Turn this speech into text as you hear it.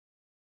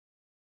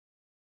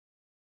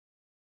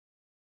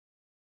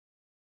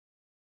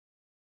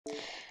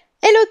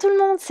Hello tout le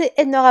monde, c'est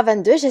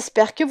Ednora22,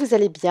 j'espère que vous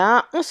allez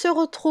bien. On se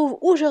retrouve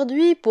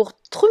aujourd'hui pour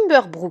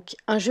Trüberbrook,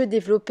 un jeu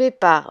développé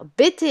par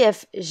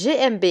BTF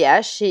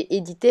Gmbh et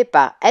édité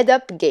par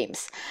Headup Games.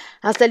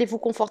 Installez-vous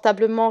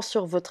confortablement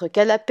sur votre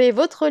canapé,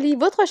 votre lit,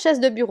 votre chaise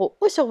de bureau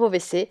ou sur vos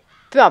WC,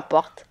 peu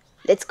importe,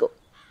 let's go.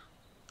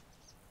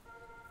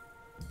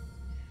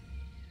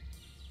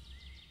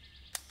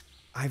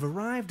 I've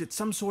arrived at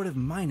some sort of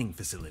mining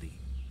facility.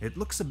 It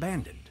looks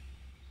abandoned.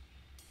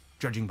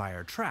 Judging by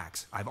our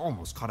tracks, I've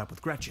almost caught up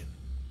with Gretchen.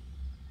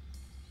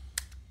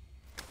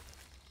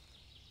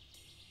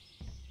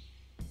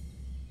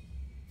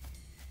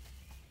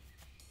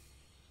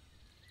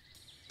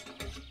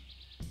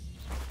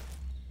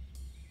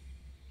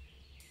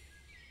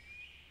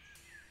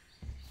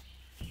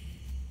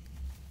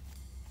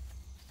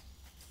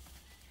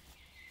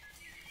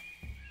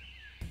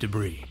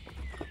 Debris.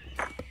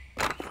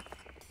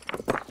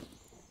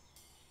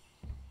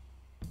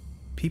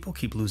 People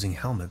keep losing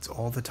helmets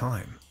all the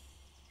time.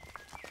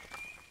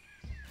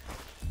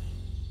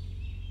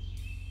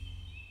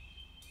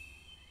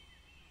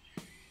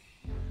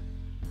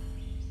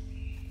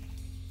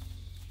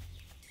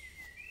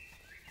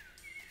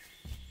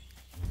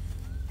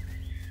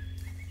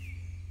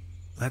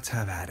 Let's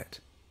have at it.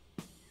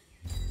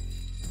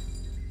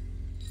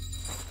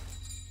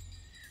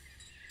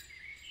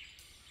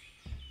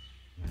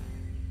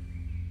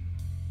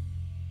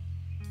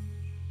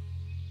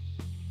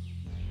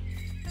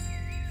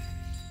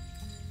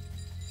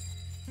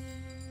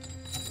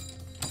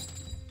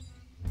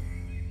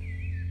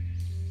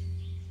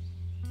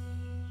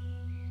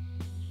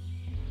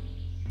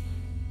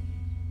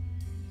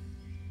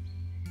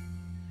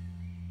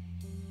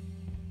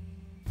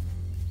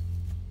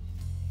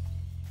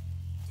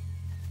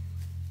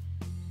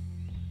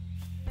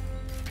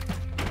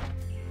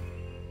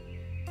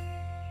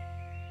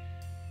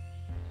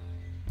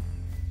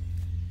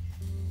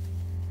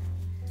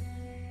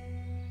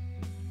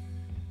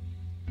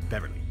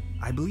 Beverly,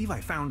 I believe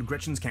I found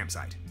Gretchen's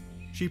campsite.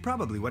 She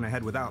probably went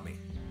ahead without me.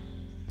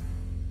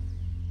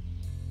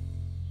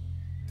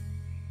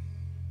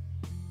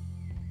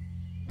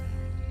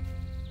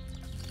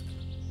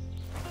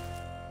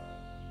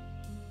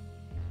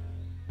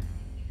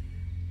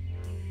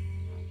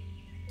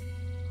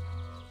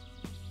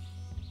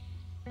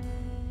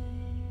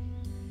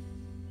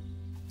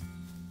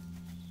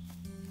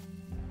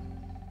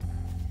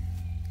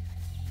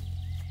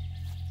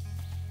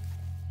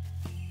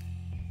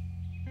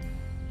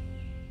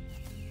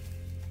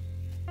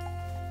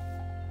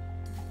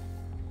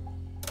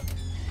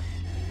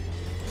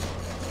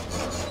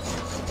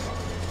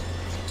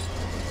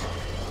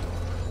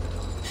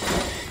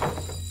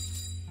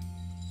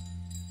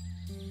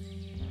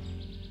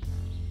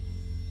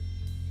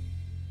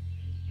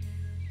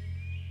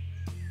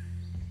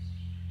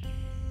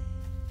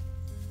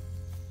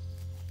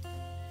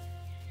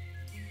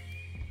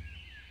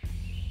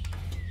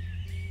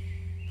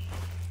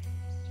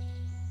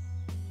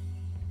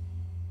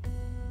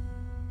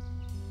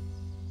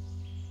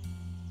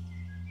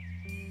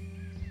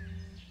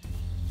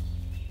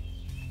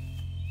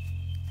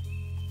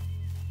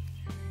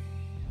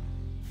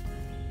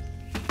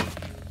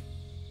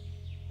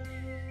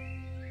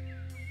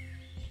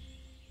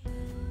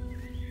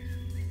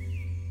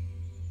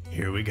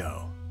 Here we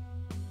go.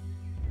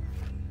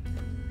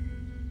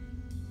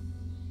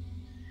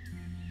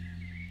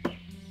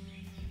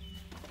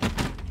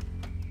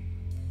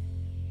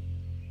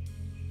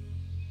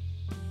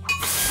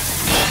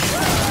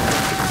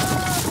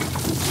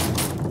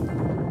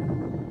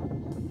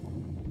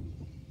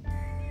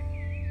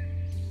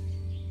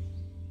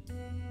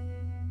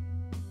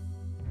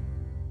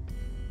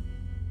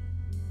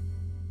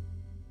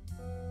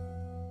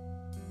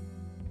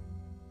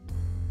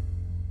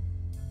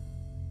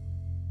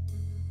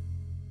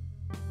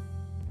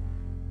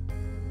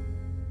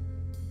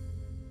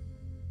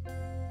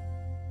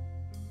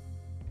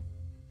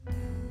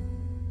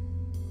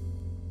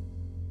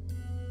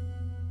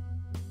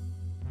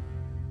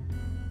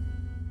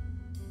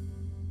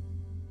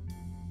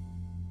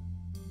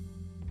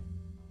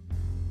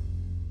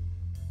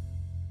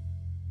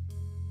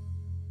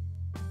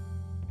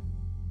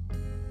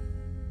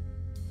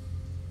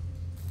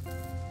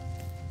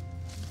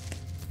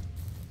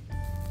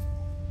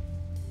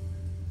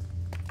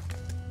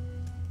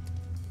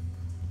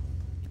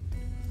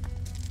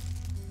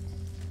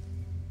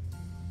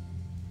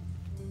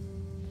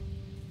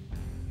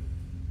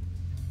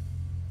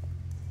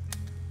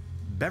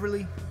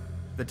 Beverly,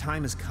 the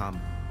time has come.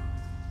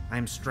 I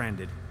am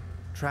stranded,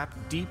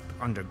 trapped deep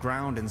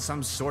underground in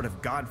some sort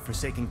of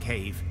god-forsaken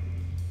cave.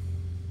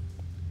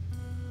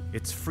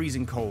 It's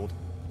freezing cold.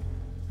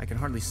 I can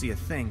hardly see a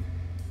thing.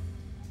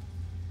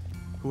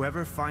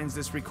 Whoever finds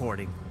this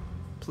recording,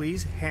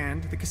 please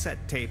hand the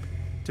cassette tape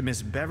to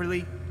Miss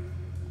Beverly.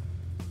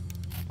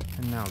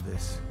 And now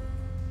this.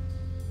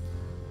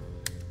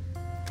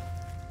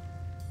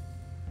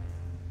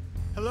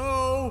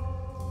 Hello?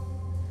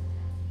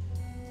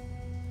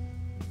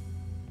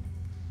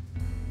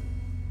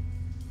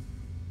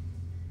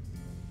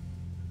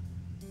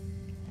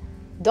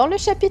 Dans le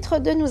chapitre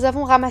 2, nous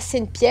avons ramassé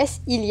une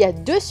pièce. Il y a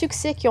 2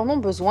 succès qui en ont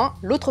besoin.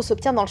 L'autre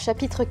s'obtient dans le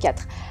chapitre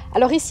 4.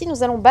 Alors ici,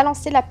 nous allons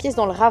balancer la pièce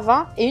dans le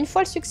ravin. Et une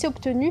fois le succès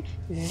obtenu,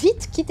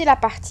 vite quitter la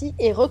partie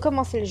et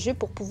recommencer le jeu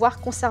pour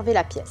pouvoir conserver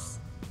la pièce.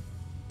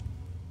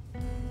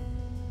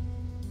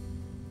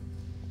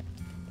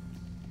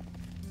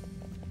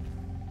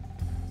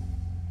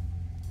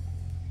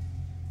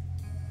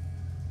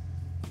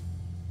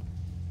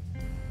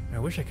 I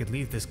wish I could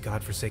leave this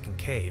god-forsaken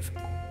cave.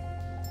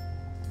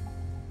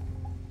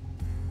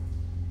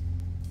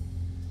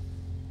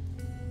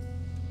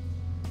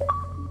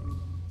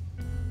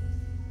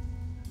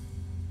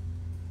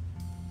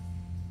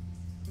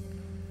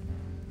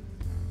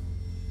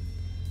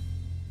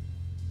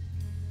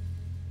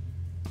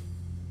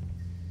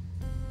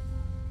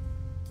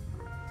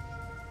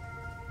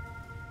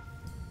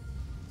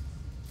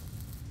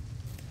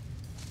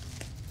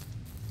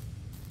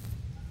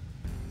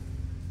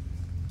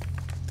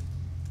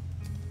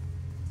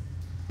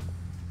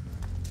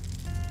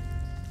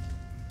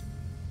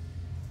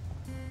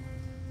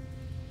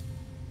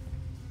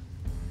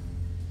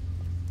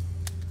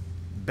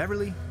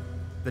 Beverly,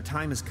 the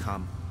time has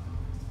come.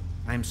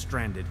 I am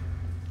stranded,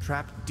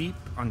 trapped deep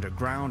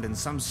underground in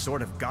some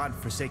sort of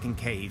god-forsaken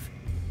cave.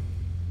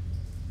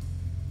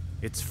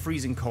 It's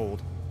freezing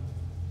cold.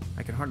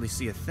 I can hardly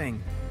see a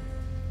thing.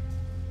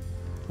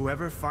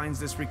 Whoever finds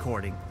this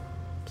recording,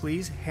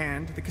 please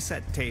hand the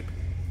cassette tape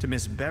to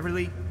Miss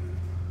Beverly.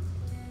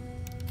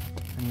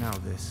 And now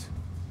this.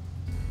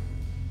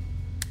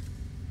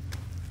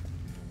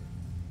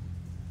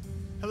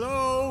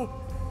 Hello?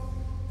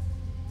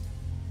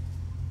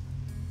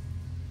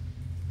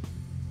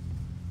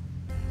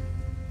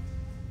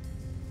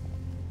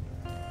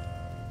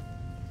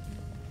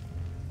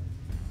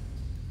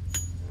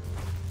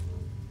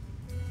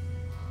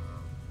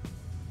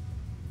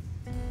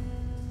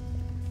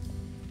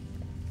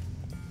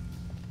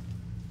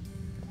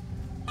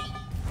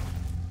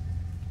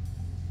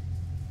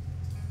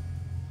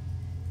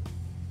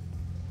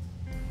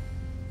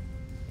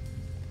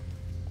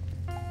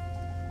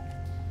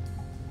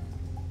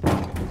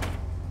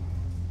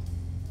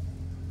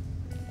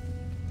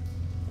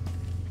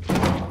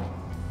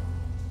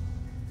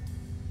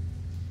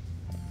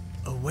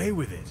 Away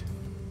with it.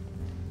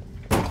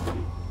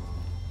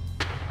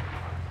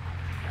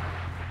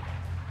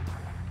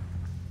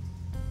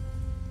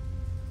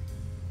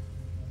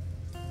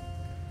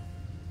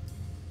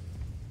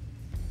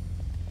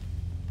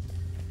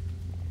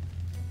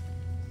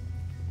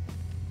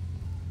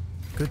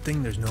 Good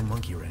thing there's no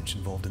monkey wrench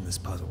involved in this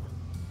puzzle.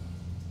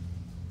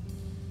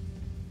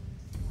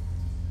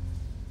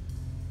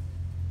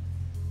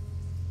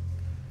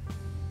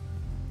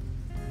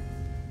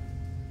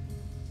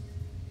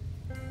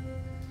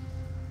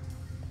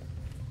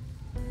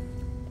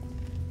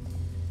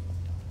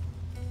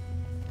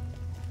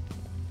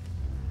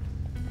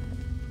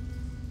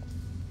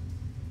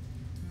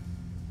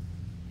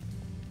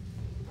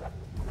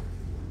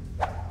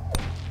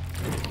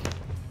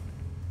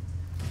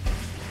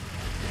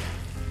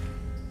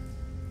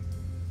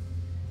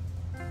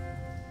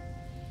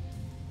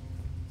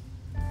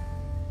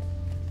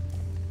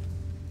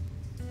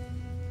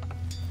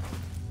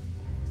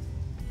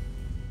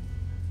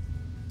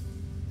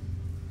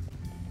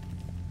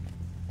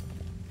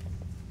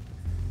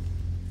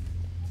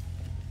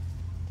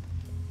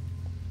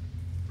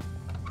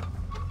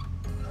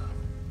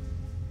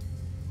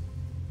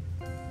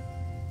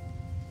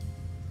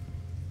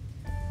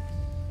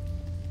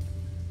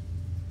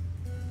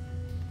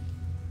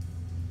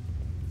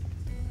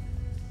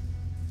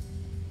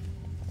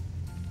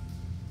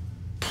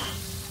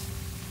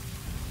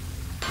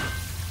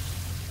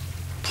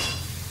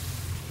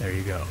 There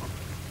you go.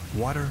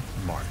 Water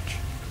March.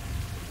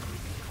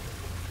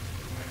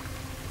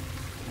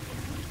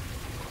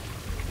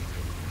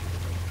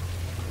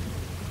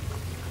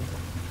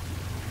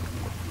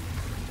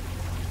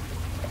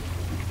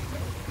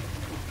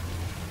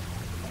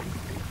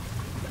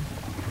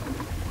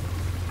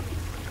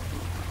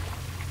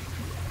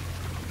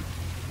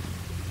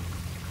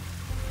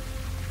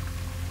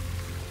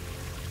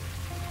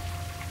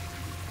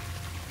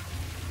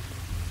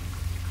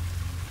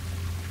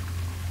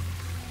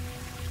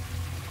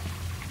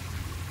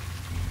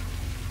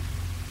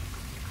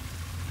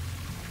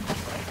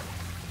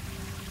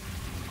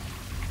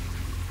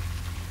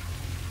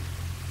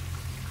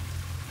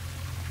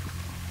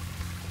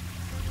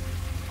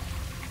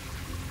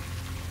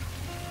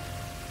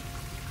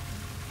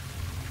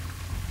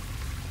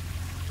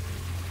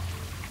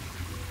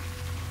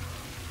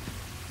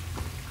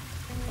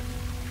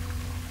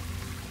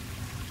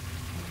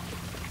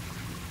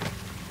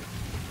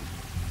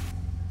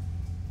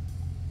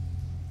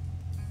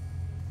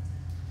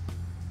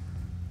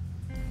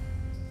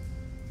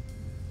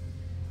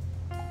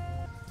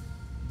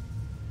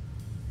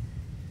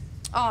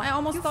 Oh, I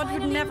almost thought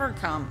you'd never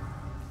come.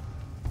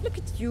 Look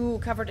at you,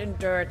 covered in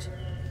dirt.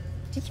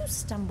 Did you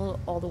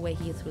stumble all the way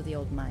here through the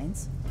old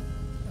mines?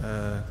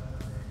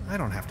 I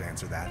don't have to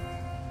answer that.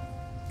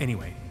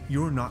 Anyway,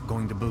 you're not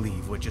going to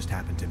believe what just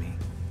happened to me.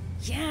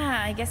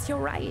 Yeah, I guess you're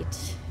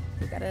right.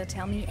 You gotta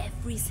tell me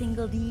every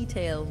single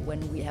detail when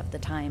we have the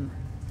time.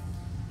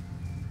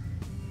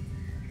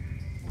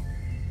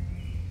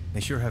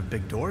 They sure have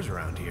big doors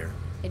around here.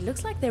 It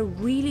looks like they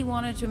really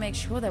wanted to make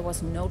sure there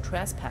was no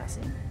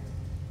trespassing.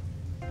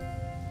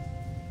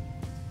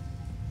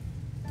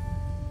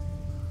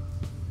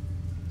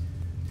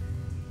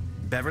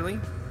 Beverly,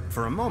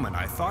 for a moment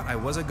I thought I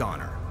was a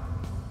goner.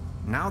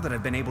 Now that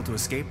I've been able to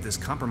escape this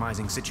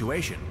compromising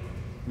situation,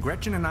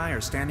 Gretchen and I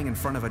are standing in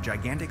front of a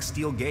gigantic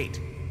steel gate.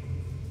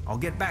 I'll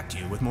get back to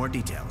you with more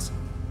details.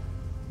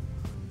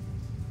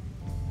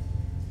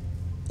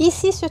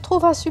 Ici se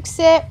trouve un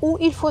succès où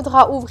il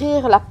faudra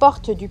ouvrir la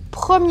porte du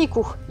premier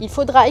coup. Il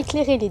faudra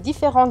éclairer les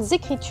différentes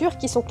écritures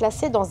qui sont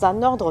classées dans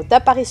un ordre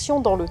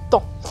d'apparition dans le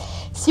temps.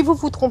 Si vous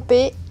vous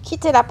trompez,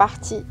 quittez la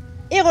partie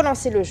et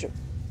relancez le jeu.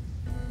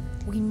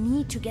 We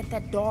need to get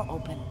that door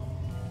open.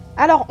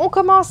 Alors, on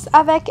commence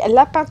avec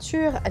la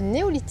peinture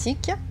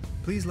néolithique.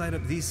 Please light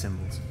up these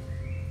symbols.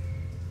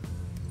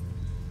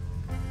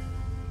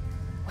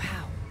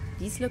 Wow,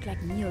 these look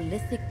like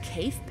Neolithic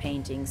cave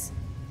paintings.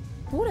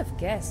 Who would have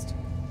guessed?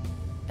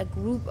 A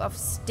group of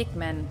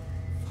stickmen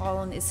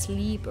fallen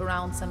asleep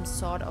around some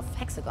sort of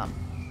hexagon.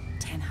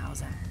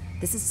 Tannhauser,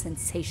 this is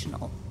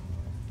sensational.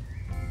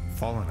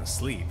 Fallen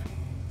asleep?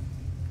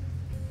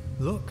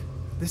 Look,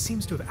 this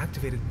seems to have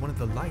activated one of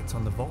the lights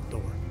on the vault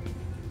door.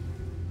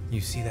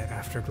 You see that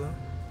afterglow?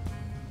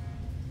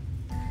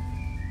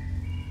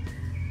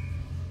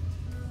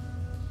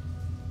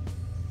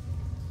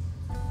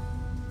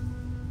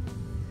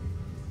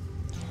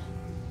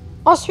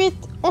 Ensuite,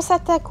 on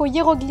s'attaque aux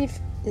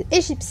hiéroglyphes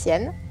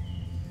égyptiennes.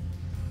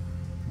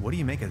 What do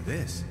you make of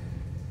this?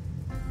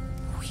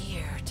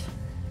 Weird.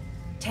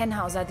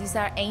 Tannhauser, these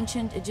are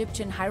ancient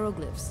Egyptian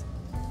hieroglyphs.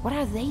 What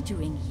are they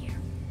doing here?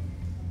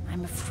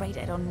 I'm afraid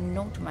I don't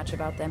know too much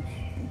about them.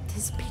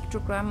 This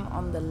pictogram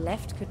on the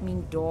left could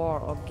mean door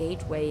or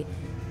gateway.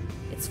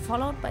 It's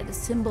followed by the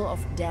symbol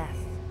of death.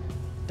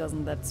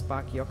 Doesn't that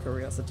spark your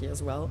curiosity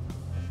as well?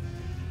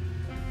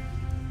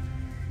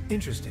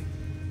 Interesting.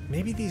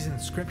 Maybe these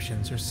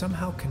inscriptions are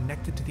somehow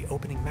connected to the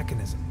opening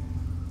mechanism.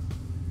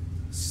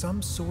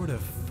 Some sort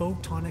of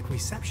photonic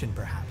reception,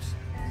 perhaps.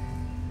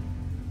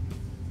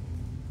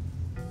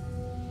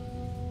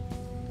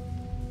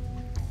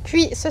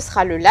 Puis, ce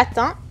sera le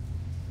latin.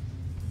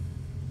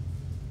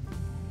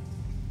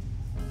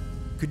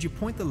 Could you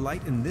point the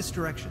light in this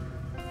direction?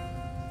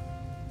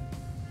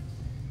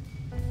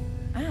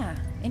 Ah,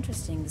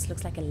 interesting. This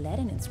looks like a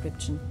Latin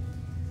inscription.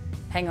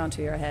 Hang on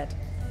to your head.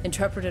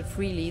 Interpreted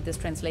freely, this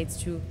translates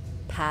to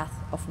path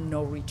of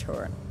no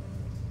return.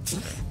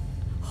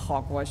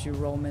 Hogwash, you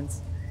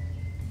Romans.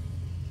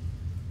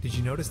 Did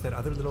you notice that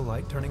other little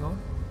light turning on?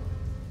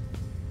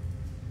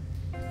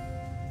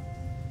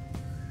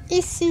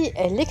 Ici,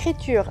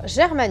 l'écriture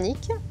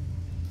germanique.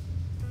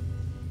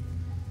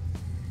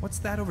 What's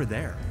that over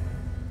there?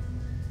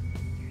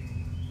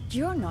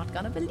 You're not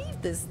gonna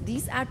believe this.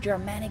 These are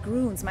Germanic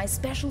runes, my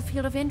special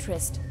field of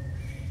interest.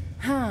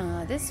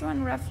 This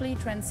one roughly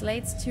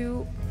translates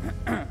to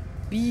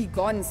Be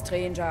gone,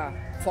 stranger,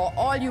 for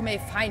all you may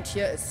find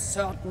here is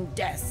certain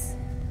death.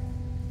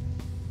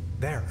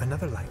 There,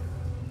 another light.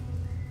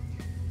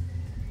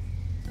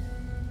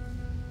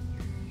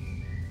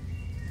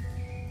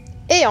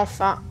 Et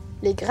enfin,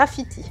 les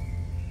graffitis.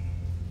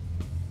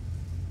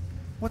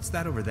 What's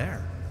that over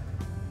there?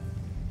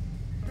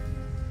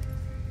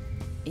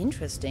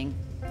 Interesting.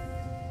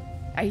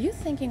 Are you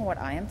thinking what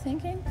I am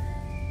thinking?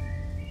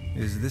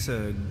 Is this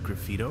a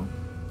graffito?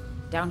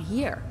 Down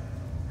here.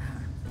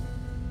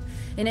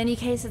 In any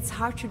case, it's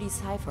hard to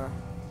decipher.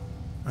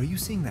 Are you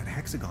seeing that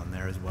hexagon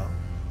there as well?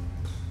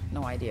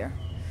 No idea.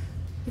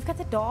 You've got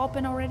the door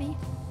open already?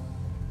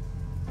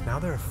 Now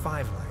there are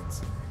 5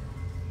 lights.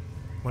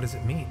 What does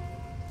it mean?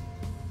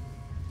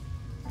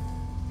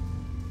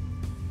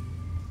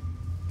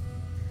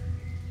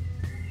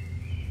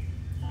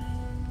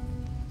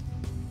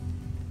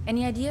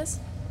 Any ideas?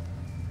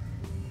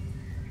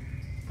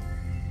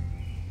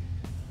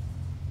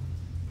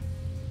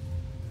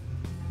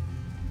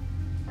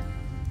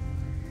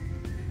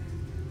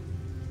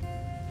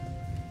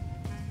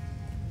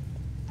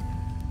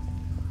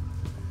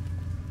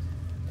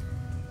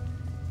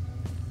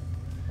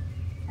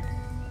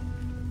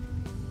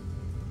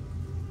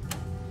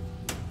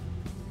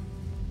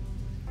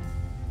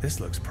 This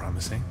looks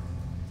promising.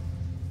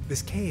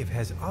 This cave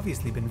has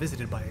obviously been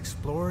visited by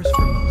explorers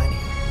for millennia.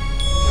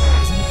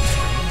 Isn't it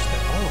strange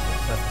that all of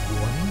them left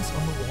warnings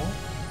on the wall?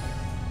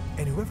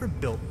 And whoever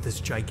built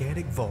this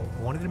gigantic vault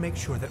wanted to make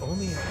sure that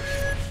only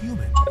a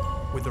human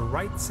with the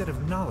right set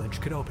of knowledge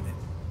could open it.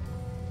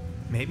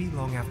 Maybe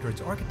long after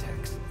its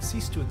architects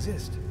ceased to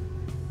exist.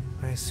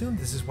 I assume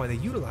this is why they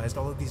utilized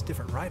all of these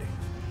different writings.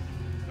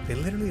 They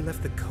literally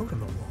left the code on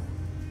the wall.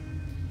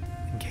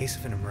 In case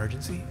of an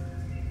emergency?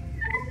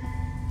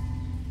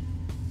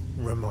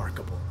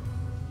 Remarkable.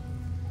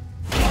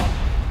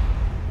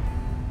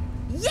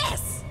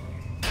 Yes!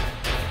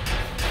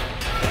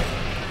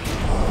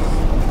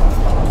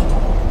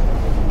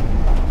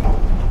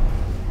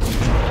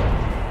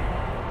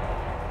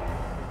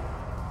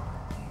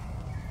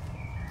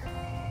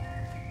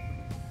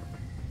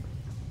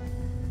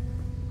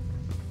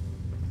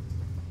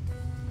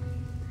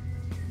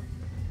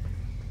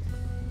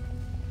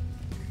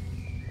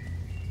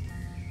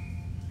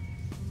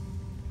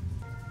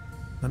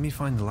 Let me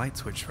find the light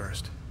switch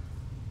first.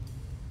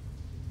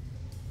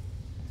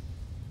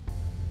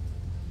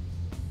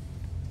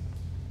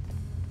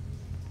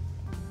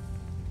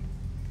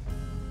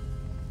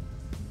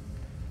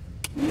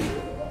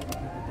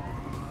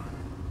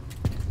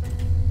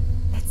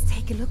 Let's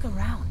take a look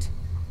around.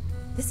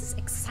 This is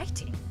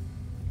exciting.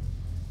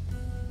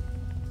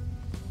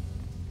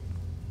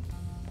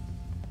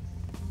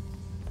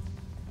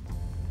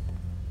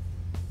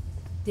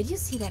 Did you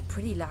see that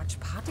pretty large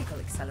particle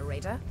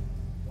accelerator?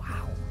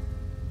 Wow.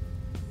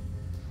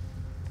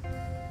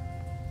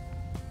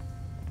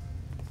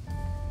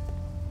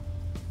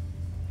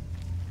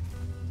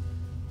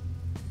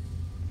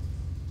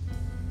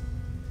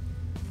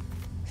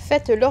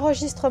 Faites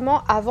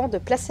l'enregistrement avant de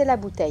placer la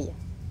bouteille.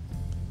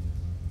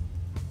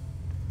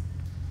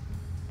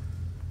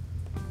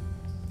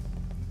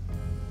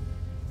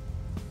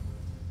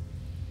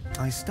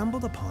 I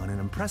stumbled upon an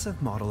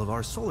impressive model of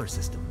our solar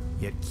system,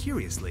 yet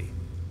curiously,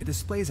 it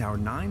displays our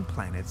 9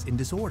 planets in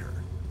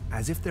disorder,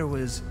 as if there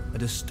was a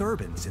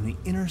disturbance in the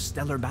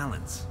interstellar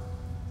balance.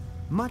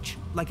 Much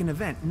like an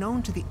event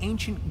known to the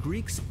ancient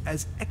Greeks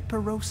as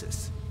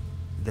ekperosis,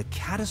 the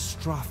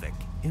catastrophic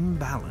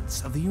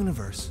imbalance of the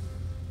universe.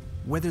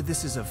 Whether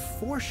this is a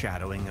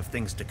foreshadowing of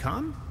things to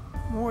come,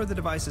 or the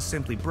device is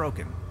simply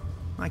broken,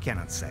 I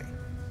cannot say.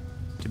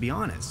 To be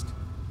honest,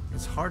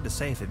 it's hard to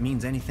say if it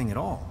means anything at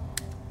all.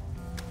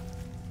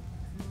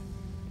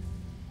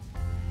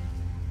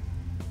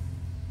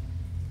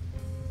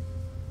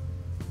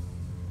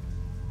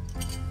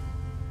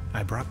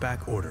 I brought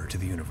back order to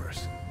the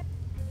universe.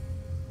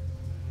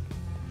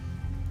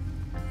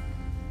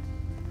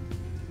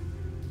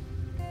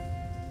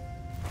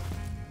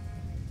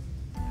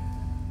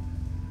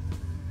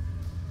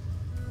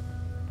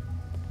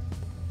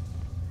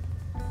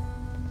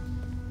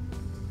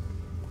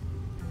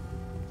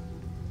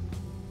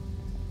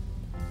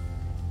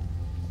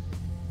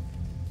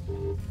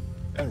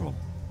 Error.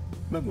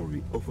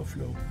 Memory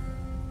overflow.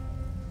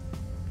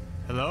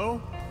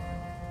 Hello?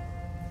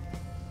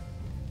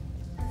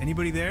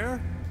 Anybody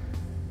there?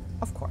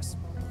 Of course.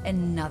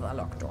 Another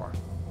locked door.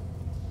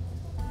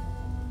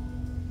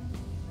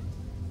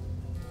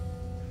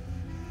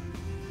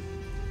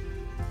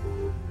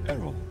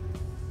 Error.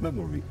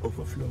 Memory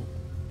overflow. Error.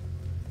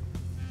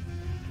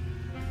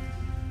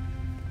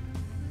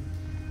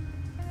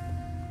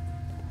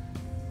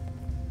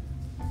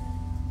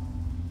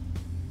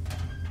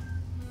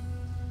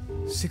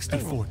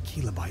 64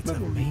 kilobytes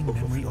of main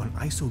memory on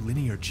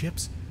isolinear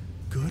chips?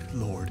 Good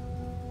lord.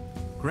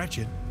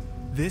 Gretchen,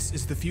 this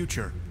is the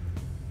future.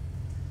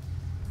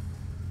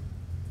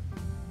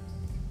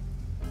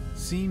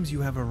 Seems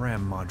you have a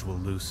RAM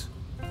module loose.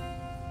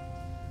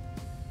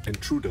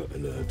 Intruder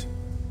alert.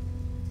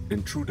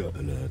 Intruder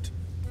alert.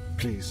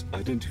 Please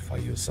identify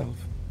yourself.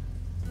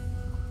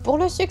 Pour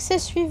le succès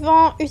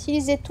suivant,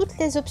 utilisez toutes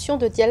les options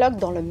de dialogue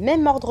dans le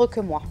même ordre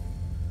que moi.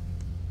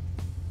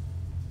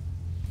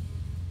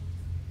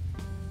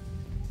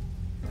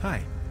 Hi,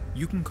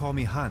 you can call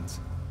me Hans.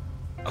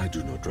 I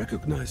do not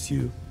recognize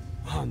you,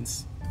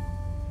 Hans.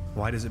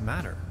 Why does it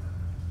matter?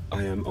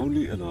 I am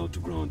only allowed to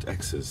grant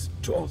access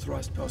to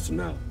authorized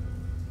personnel.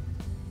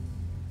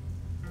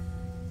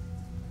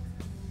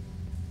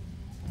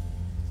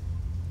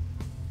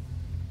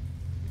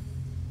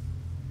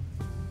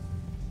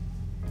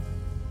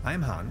 I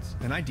am Hans,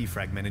 and I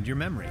defragmented your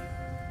memory.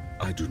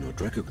 I do not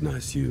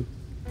recognize you,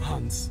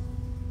 Hans.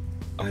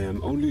 I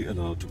am only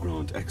allowed to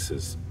grant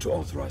access to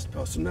authorized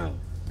personnel.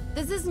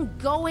 This isn't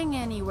going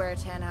anywhere,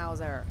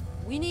 Tannhauser.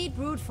 We need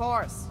brute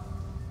force.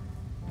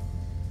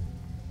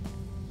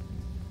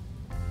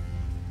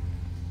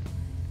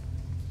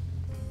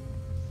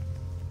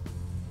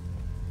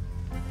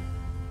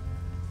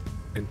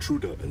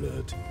 Intruder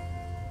alert.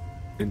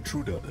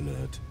 Intruder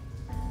alert.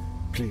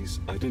 Please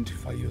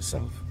identify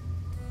yourself.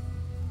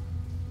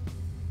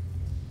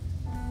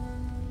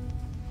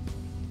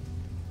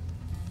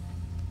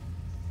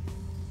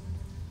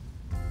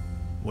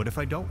 What if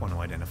I don't want to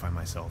identify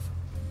myself?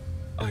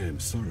 I am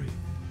sorry.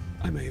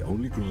 I may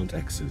only grant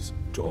access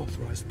to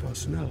authorized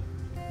personnel.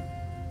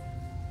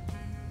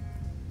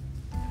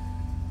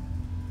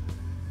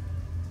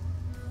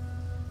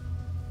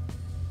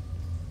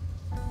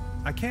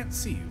 I can't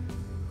see you.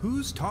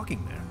 Who's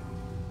talking there?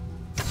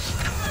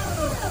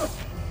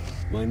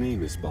 My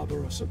name is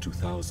Barbarossa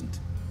 2000.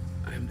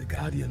 I am the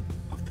guardian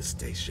of the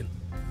station.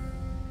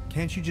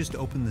 Can't you just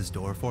open this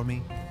door for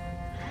me?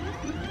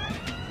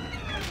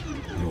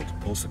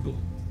 Not possible.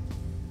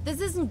 This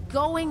isn't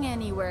going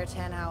anywhere,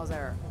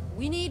 Tannhauser.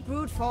 We need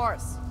brute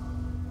force.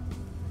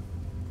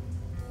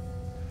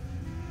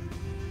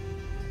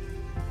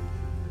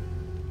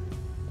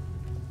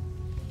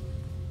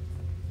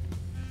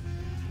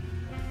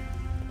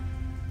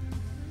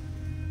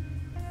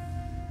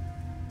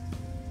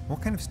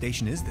 What kind of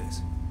station is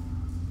this?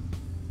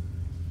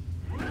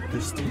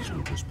 This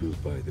station was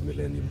built by the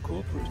Millennium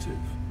Cooperative.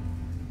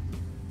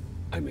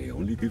 I may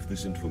only give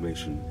this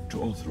information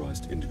to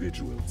authorized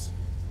individuals.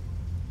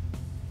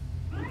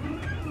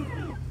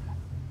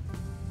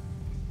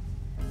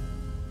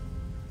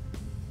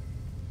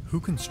 Who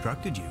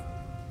constructed you?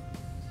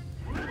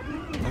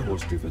 I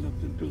was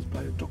developed and built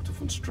by Dr.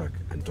 von Struck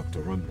and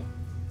Dr. Römmler.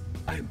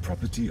 I am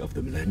property of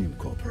the Millennium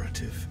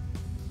Cooperative.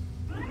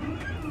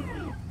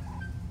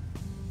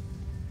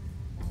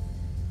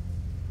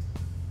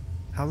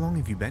 How long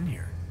have you been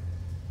here?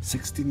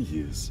 16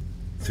 years,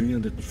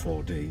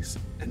 304 days,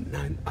 and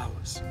 9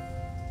 hours.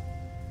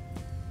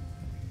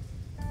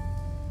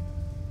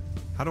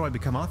 How do I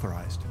become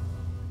authorized?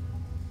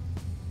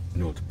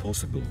 Not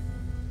possible.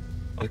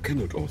 I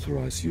cannot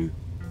authorize you,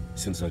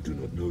 since I do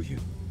not know you.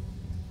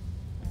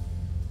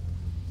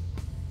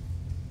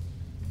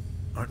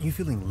 Aren't you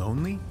feeling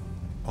lonely?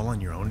 All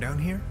on your own down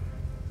here?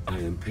 I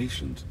am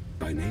patient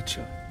by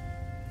nature.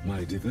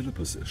 My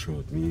developers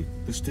assured me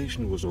the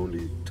station was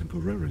only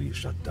temporarily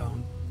shut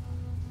down.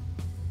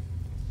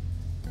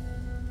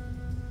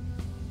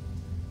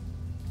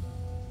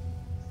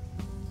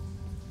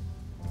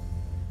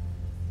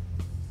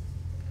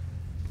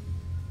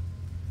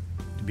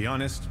 To be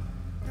honest,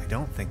 I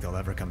don't think they'll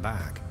ever come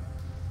back.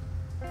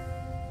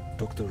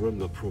 Dr.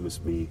 Römmler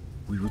promised me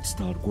we would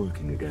start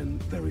working again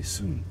very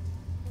soon.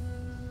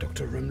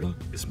 Dr. Römmler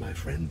is my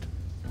friend.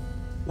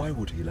 Why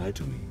would he lie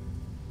to me?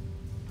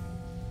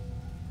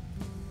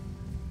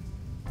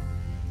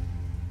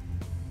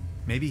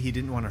 Maybe he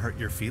didn't want to hurt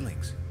your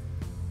feelings.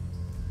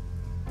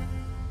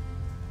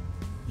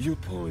 Your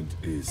point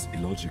is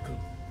illogical.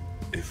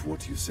 If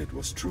what you said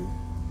was true,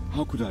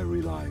 how could I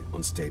rely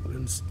on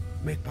statements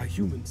made by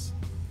humans?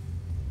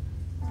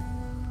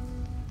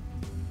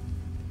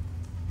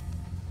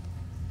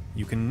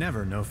 You can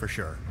never know for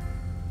sure.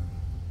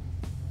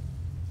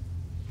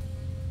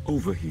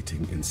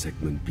 Overheating in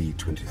segment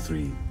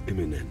B23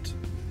 imminent.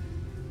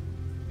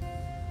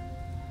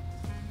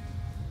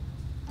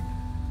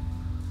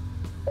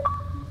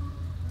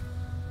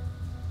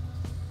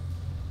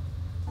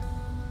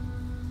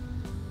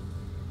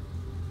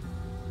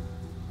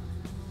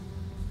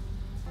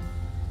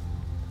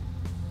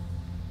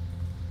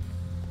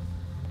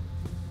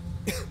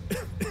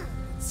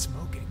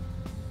 Smoking.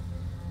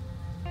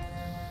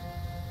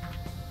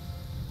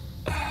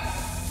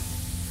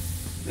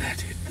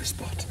 That hit the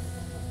spot.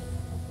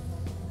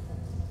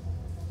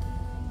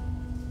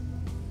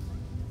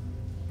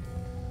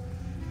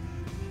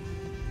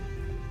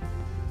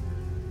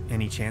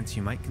 Any chance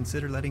you might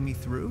consider letting me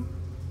through?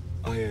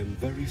 I am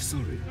very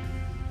sorry.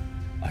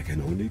 I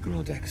can only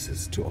grant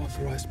access to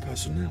authorized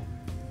personnel.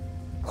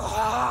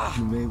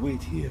 You may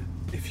wait here,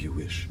 if you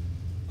wish.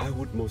 I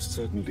would most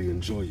certainly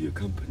enjoy your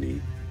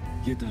company,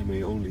 yet I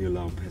may only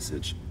allow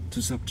passage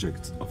to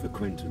subjects of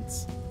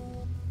acquaintance.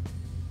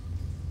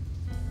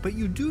 But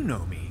you do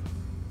know me.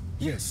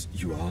 Yes,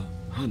 you are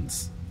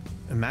Hans.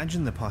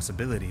 Imagine the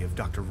possibility of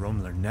Dr.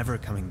 Römmler never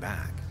coming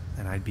back,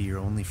 and I'd be your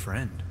only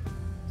friend.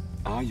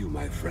 Are you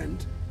my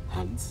friend,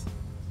 Hans?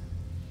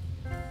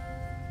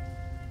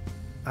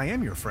 I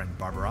am your friend,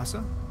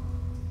 Barbarossa.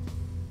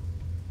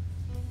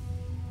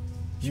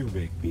 You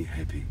make me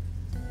happy.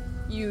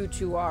 You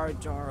two are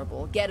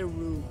adorable. Get a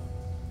room.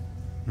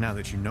 Now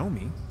that you know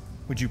me,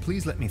 would you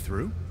please let me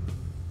through?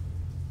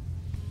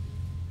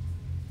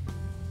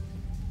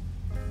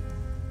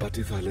 But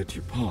if I let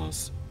you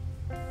pass,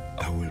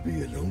 I will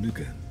be alone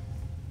again.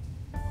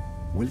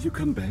 Will you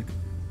come back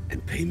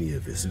and pay me a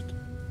visit?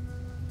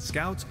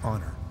 Scout's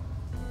honor.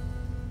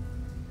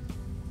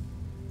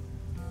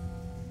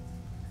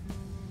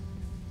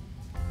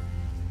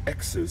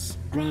 Access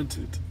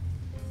granted.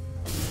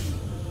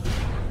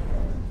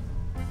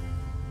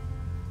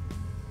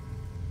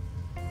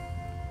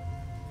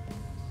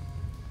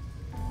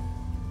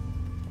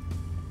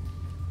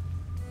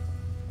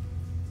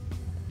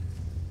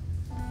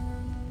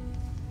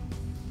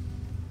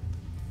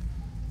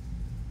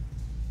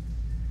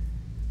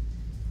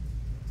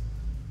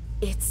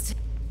 It's...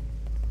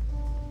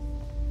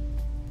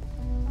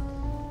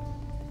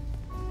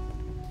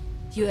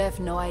 You have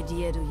no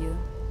idea, do you?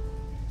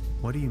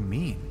 What do you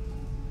mean?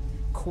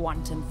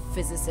 Quantum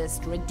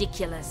physicist,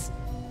 ridiculous.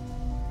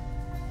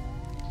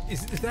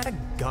 Is that a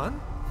gun?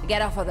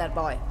 Get off of that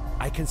boy.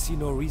 I can see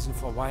no reason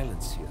for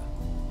violence here.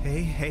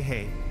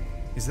 Hey.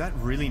 Is that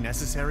really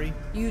necessary?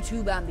 You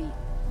too, Bambi.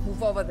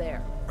 Move over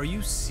there. Are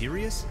you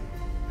serious?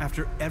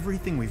 After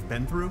everything we've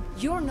been through?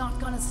 You're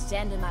not gonna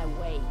stand in my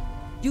way.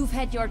 You've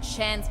had your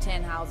chance,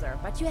 Tannhauser,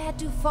 but you had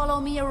to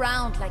follow me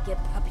around like a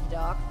puppy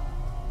dog.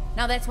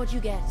 Now that's what you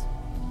get.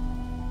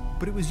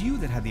 But it was you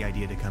that had the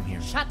idea to come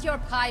here. Shut your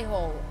pie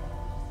hole.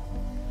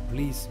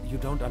 Please, you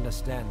don't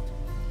understand.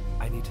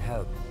 I need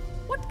help.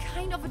 What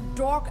kind of a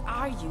dork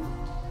are you?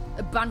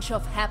 A bunch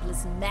of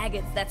hapless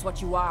maggots, that's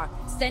what you are.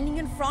 Standing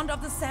in front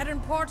of the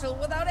Saturn portal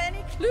without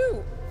any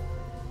clue.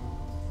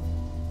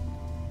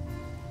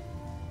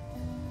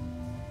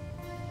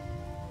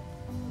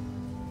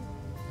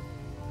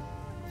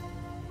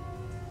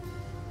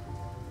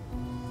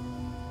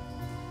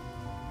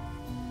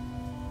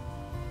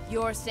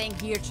 You're staying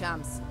here,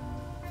 chumps.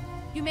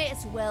 You may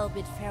as well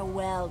bid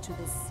farewell to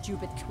this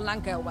stupid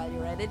clunker while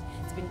you're at it.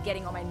 It's been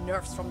getting on my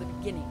nerves from the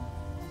beginning.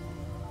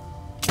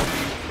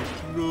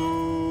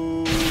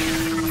 No.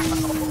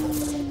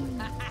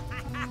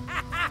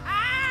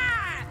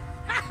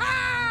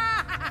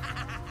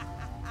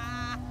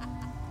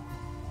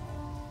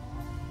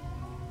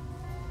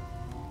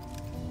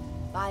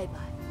 Bye-bye.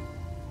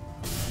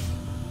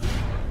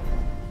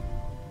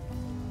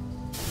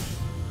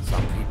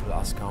 Some people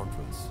are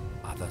scoundrels,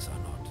 others are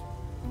not.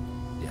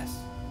 Yes,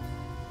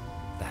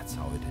 that's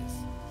how it is.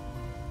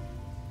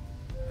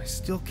 I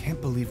still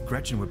can't believe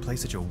Gretchen would play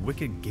such a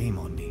wicked game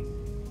on me.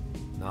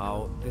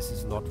 Now, this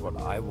is not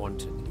what I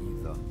wanted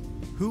either.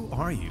 Who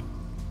are you?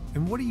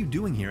 And what are you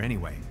doing here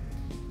anyway?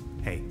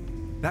 Hey,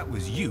 that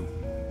was you,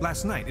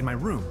 last night in my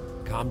room.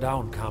 Calm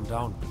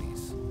down,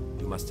 please.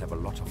 You must have a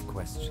lot of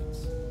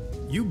questions.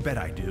 You bet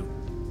I do.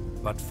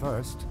 But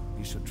first,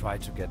 we should try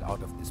to get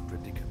out of this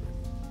predicament.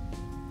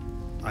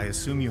 I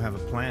assume you have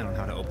a plan on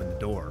how to open the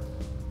door.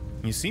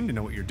 You seem to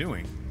know what you're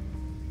doing.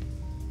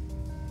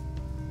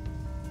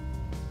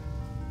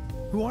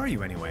 Who are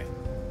you anyway?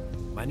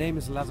 My name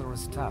is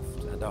Lazarus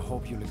Taft, and I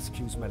hope you'll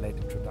excuse my late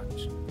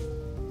introduction.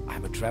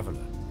 I'm a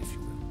traveler, if you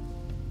will.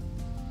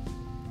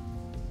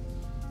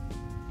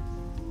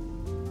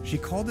 She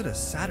called it a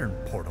Saturn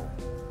portal.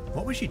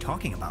 What was she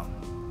talking about?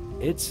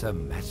 It's a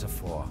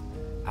metaphor.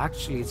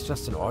 Actually, it's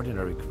just an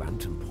ordinary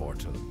quantum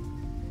portal.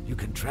 You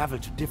can travel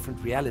to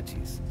different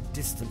realities,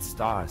 distant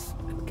stars,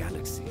 and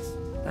galaxies.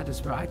 That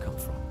is where I come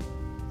from.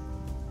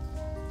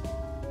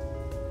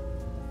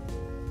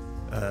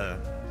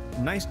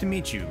 Nice to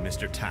meet you,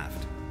 Mr.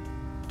 Taft.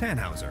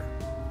 Tannhauser.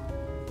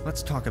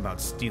 Let's talk about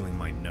stealing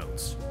my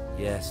notes.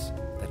 Yes,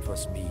 that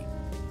was me.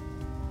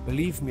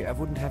 Believe me, I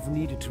wouldn't have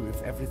needed to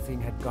if everything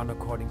had gone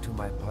according to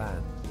my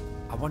plan.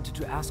 I wanted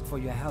to ask for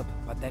your help,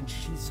 but then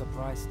she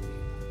surprised me.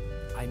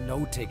 I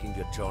know taking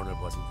your journal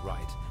wasn't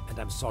right, and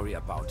I'm sorry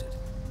about it.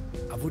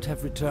 I would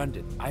have returned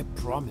it, I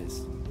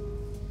promise.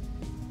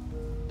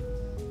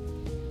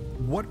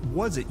 What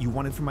was it you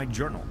wanted from my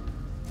journal?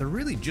 They're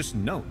really just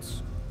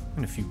notes,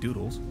 and a few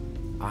doodles.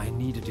 I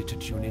needed it to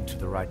tune into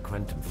the right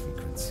quantum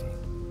frequency.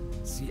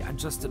 See, I'm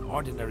just an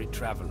ordinary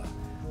traveler.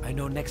 I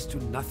know next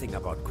to nothing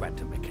about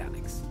quantum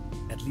mechanics.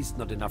 At least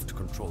not enough to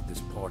control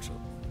this portal.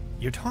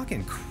 You're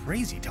talking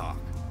crazy talk.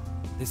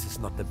 This is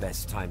not the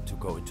best time to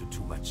go into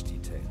too much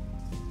detail.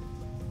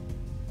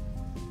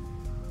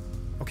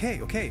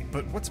 Okay,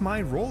 but what's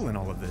my role in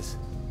all of this?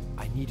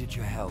 I needed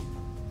your help.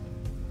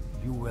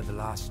 You were the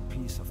last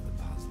piece of the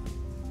puzzle.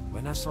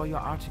 When I saw your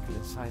article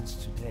in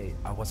Science Today,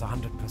 I was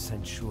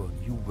 100% sure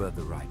you were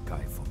the right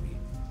guy for me,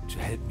 to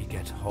help me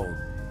get home.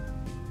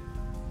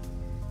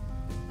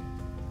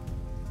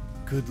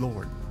 Good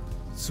lord.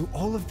 So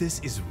all of this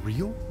is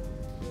real?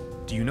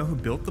 Do you know who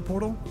built the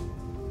portal?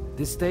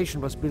 This station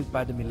was built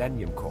by the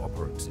Millennium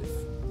Cooperative.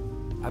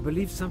 I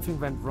believe something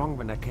went wrong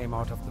when I came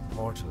out of the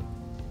portal.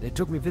 They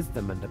took me with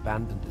them and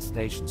abandoned the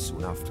station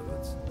soon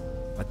afterwards.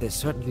 But they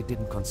certainly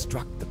didn't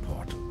construct the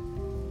portal.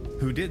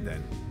 Who did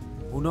then?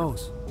 Who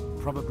knows?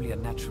 Probably a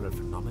natural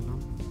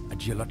phenomenon, a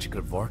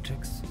geological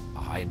vortex, a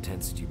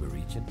high-intensity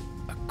meridian,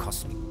 a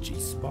cosmic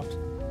G-spot.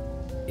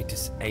 It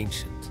is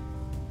ancient.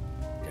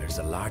 There is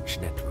a large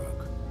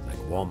network, like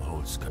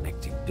wormholes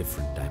connecting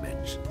different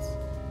dimensions.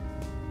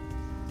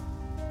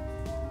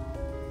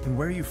 And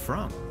where are you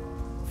from?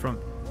 From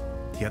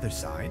the other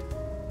side?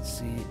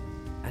 See,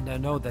 and I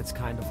know that's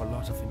kind of a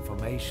lot of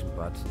information,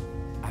 but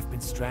I've been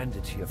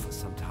stranded here for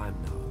some time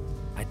now.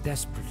 I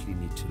desperately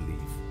need to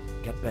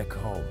leave, get back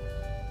home.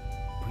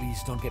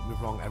 Please don't get me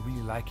wrong, I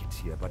really like it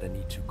here, but I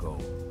need to go.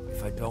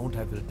 If I don't,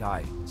 I will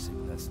die,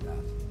 simple as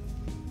that.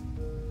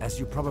 As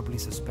you probably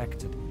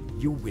suspected,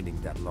 you winning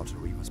that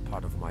lottery was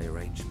part of my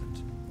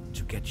arrangement,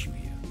 to get you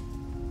here.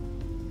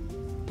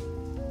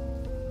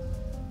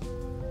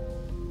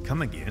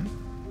 Come again?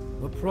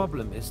 The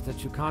problem is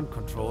that you can't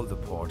control the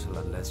portal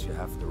unless you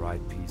have the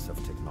right piece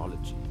of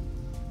technology.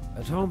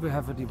 At home we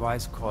have a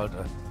device called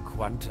a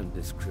quantum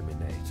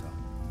discriminator.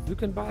 You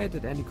can buy it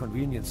at any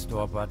convenience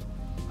store, but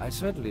I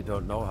certainly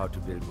don't know how to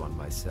build one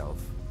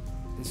myself.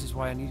 This is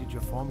why I needed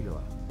your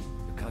formula,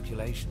 your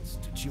calculations,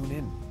 to tune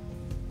in.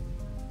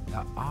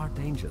 There are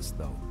dangers,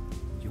 though.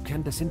 You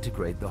can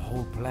disintegrate the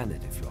whole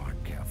planet if you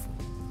aren't careful,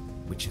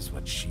 which is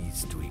what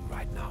she's doing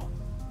right now.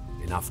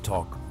 Enough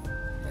talk.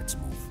 Let's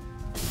move.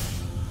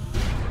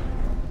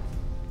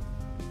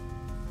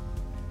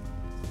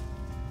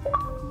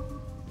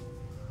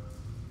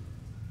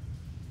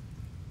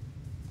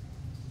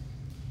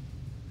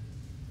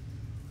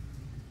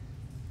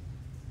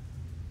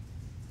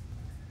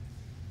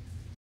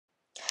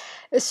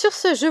 Sur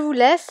ce, je vous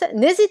laisse.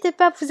 N'hésitez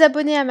pas à vous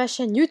abonner à ma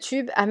chaîne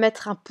YouTube, à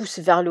mettre un pouce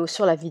vers le haut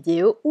sur la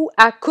vidéo ou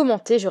à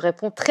commenter. Je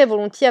réponds très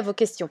volontiers à vos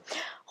questions.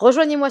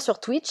 Rejoignez-moi sur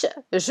Twitch.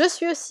 Je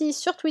suis aussi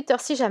sur Twitter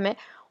si jamais.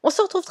 On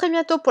se retrouve très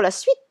bientôt pour la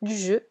suite du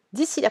jeu.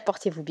 D'ici là,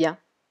 portez-vous bien.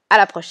 À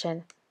la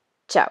prochaine.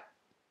 Ciao.